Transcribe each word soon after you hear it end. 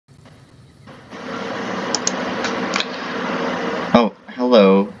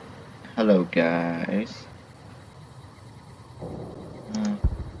Hello. Hello, guys. Uh,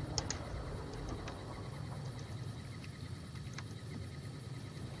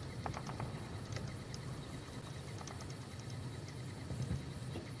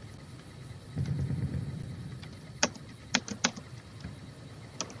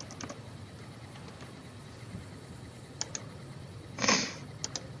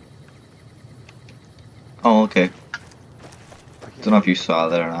 oh, okay. Don't know if you saw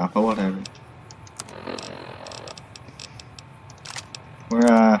that or not, but whatever.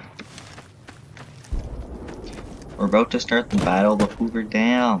 We're about to start the Battle of Hoover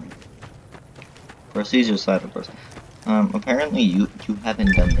Dam. Procedure side, of course. Apparently you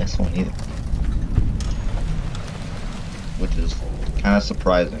haven't done this one either, which is kind of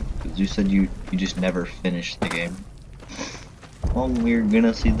surprising because you said you just never finished the game. Well, we're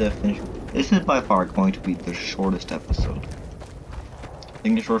gonna see the finish. This is by far going to be the shortest episode. I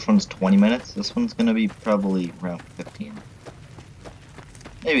think the shortest one's 20 minutes. This one's gonna be probably around 15.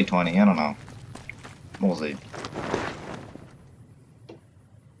 Maybe 20, I don't know. We'll see.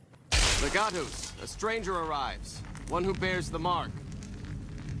 Legatus, a stranger arrives. One who bears the mark.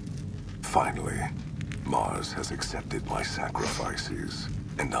 Finally, Mars has accepted my sacrifices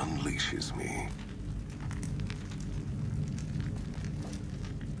and unleashes me.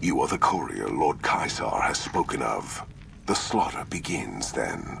 You are the courier Lord Caesar has spoken of. The slaughter begins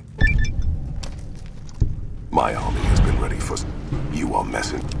then. My army has been ready for... You are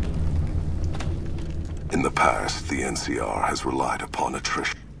messing. In the past, the NCR has relied upon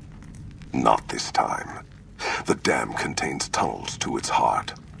attrition. Not this time. The dam contains tunnels to its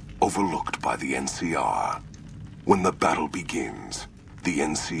heart, overlooked by the NCR. When the battle begins, the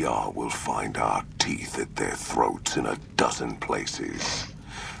NCR will find our teeth at their throats in a dozen places.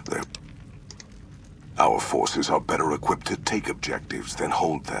 Our forces are better equipped to take objectives than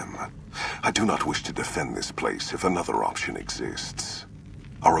hold them. I do not wish to defend this place if another option exists.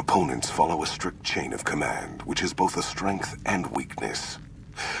 Our opponents follow a strict chain of command, which is both a strength and weakness.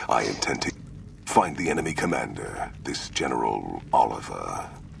 I intend to find the enemy commander, this General Oliver.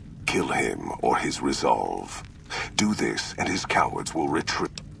 Kill him or his resolve. Do this and his cowards will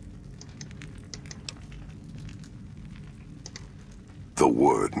retreat. The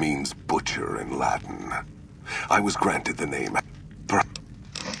word means butcher in Latin. I was granted the name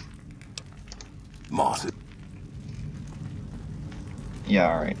Moss. Yeah,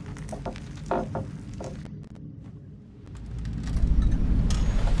 alright.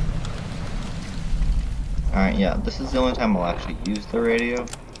 Alright, yeah, this is the only time I'll actually use the radio.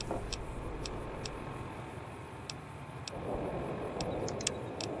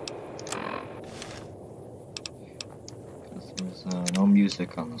 Because there's no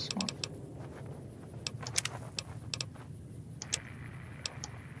music on this one.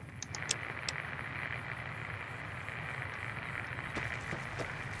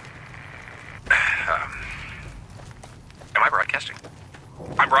 Am I broadcasting?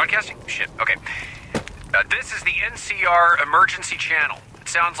 I'm broadcasting? Shit, okay. This is the NCR emergency channel. It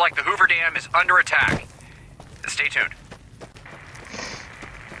sounds like the Hoover Dam is under attack. Stay tuned.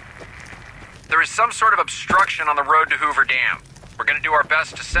 There is some sort of obstruction on the road to Hoover Dam. We're gonna do our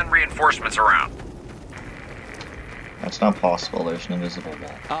best to send reinforcements around. That's not possible, there's an invisible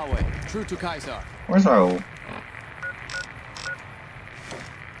wall. Our way, true to Caesar. Where's our...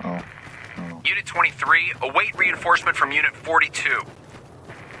 Oh. Unit 23, await reinforcement from Unit 42.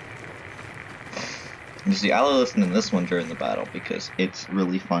 You see, I listen to this one during the battle because it's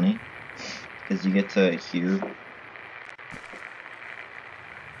really funny. Because you get to hear...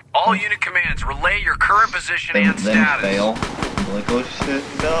 All unit commands, relay your current position and status. Fail. You're like, oh shit,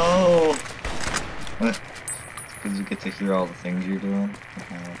 no! Because you get to hear all the things you're doing.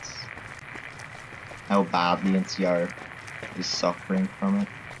 How bad the NCR is suffering from it.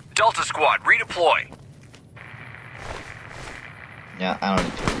 Delta Squad, redeploy. Yeah, I don't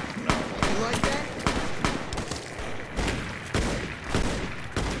need to know. You like that?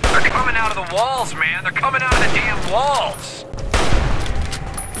 They're coming out of the walls, man. They're coming out of the damn walls.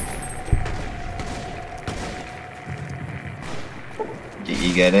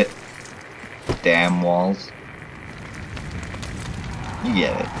 You get it? Damn walls. You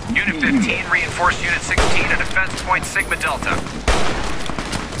get it. Unit 15, reinforce Unit 16 at defense point Sigma Delta.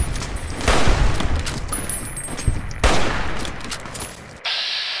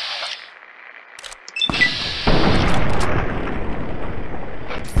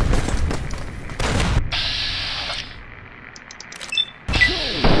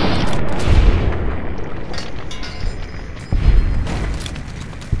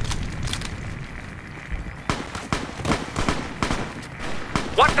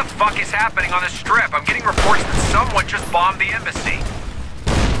 fuck is happening on the Strip? I'm getting reports that someone just bombed the embassy.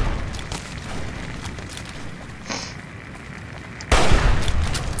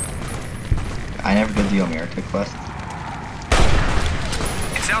 I never did the Omerta quest.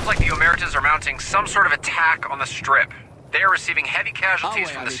 It sounds like the Omertas are mounting some sort of attack on the Strip. They are receiving heavy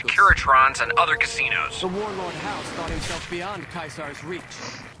casualties from the Securitrons and other casinos. The Warlord House thought himself beyond Caesar's reach.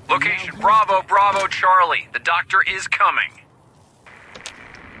 Location Bravo, Bravo, Charlie. The doctor is coming.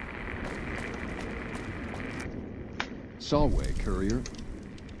 Solway, courier.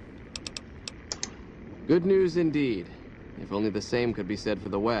 Good news indeed. If only the same could be said for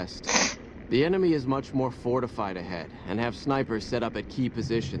the West. The enemy is much more fortified ahead, and have snipers set up at key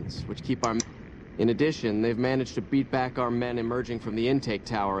positions, which keep our... In addition, they've managed to beat back our men emerging from the intake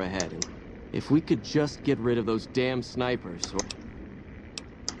tower ahead. If we could just get rid of those damn snipers, or...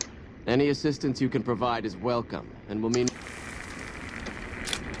 Any assistance you can provide is welcome, and will mean...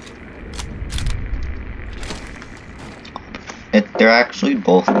 They're actually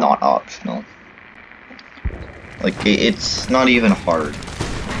both not optional. Like, it's not even hard.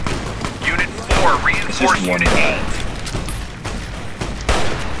 Unit 4, reinforce Unit 8.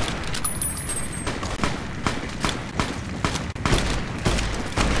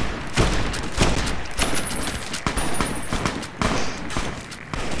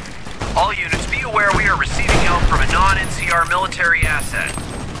 All units, be aware we are receiving help from a non-NCR military asset.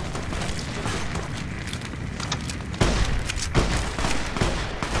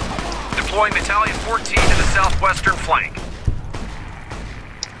 Deploying Battalion 14 to the southwestern flank.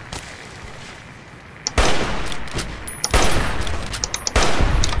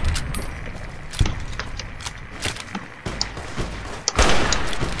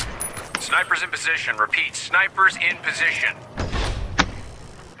 Snipers in position. Repeat, snipers in position.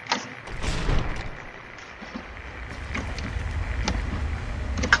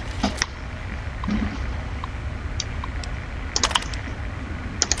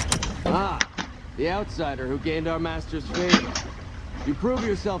 Ah, the outsider who gained our master's favor. You prove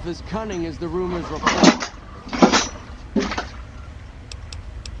yourself as cunning as the rumors report.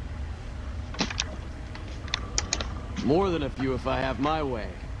 More than a few if I have my way.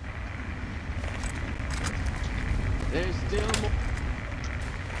 There's still more.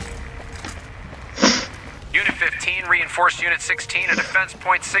 Unit 15, reinforce Unit 16 at Defense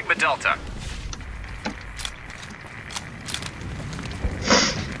Point Sigma Delta.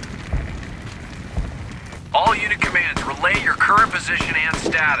 All unit commands, relay your current position and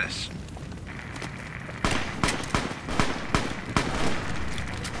status.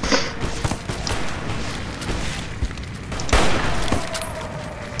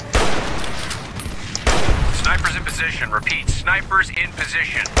 Snipers in position. Repeat, snipers in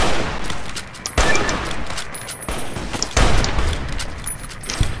position.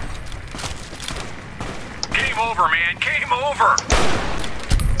 Game over, man. Game over.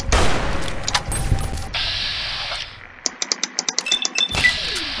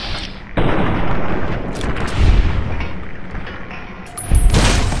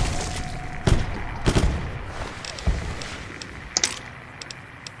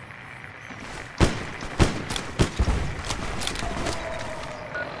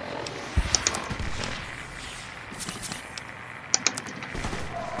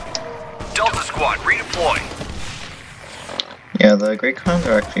 Delta Squad, redeploy. Yeah, the Great Khans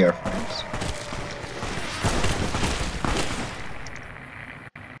are actually our friends.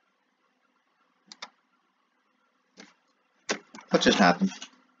 What just happened?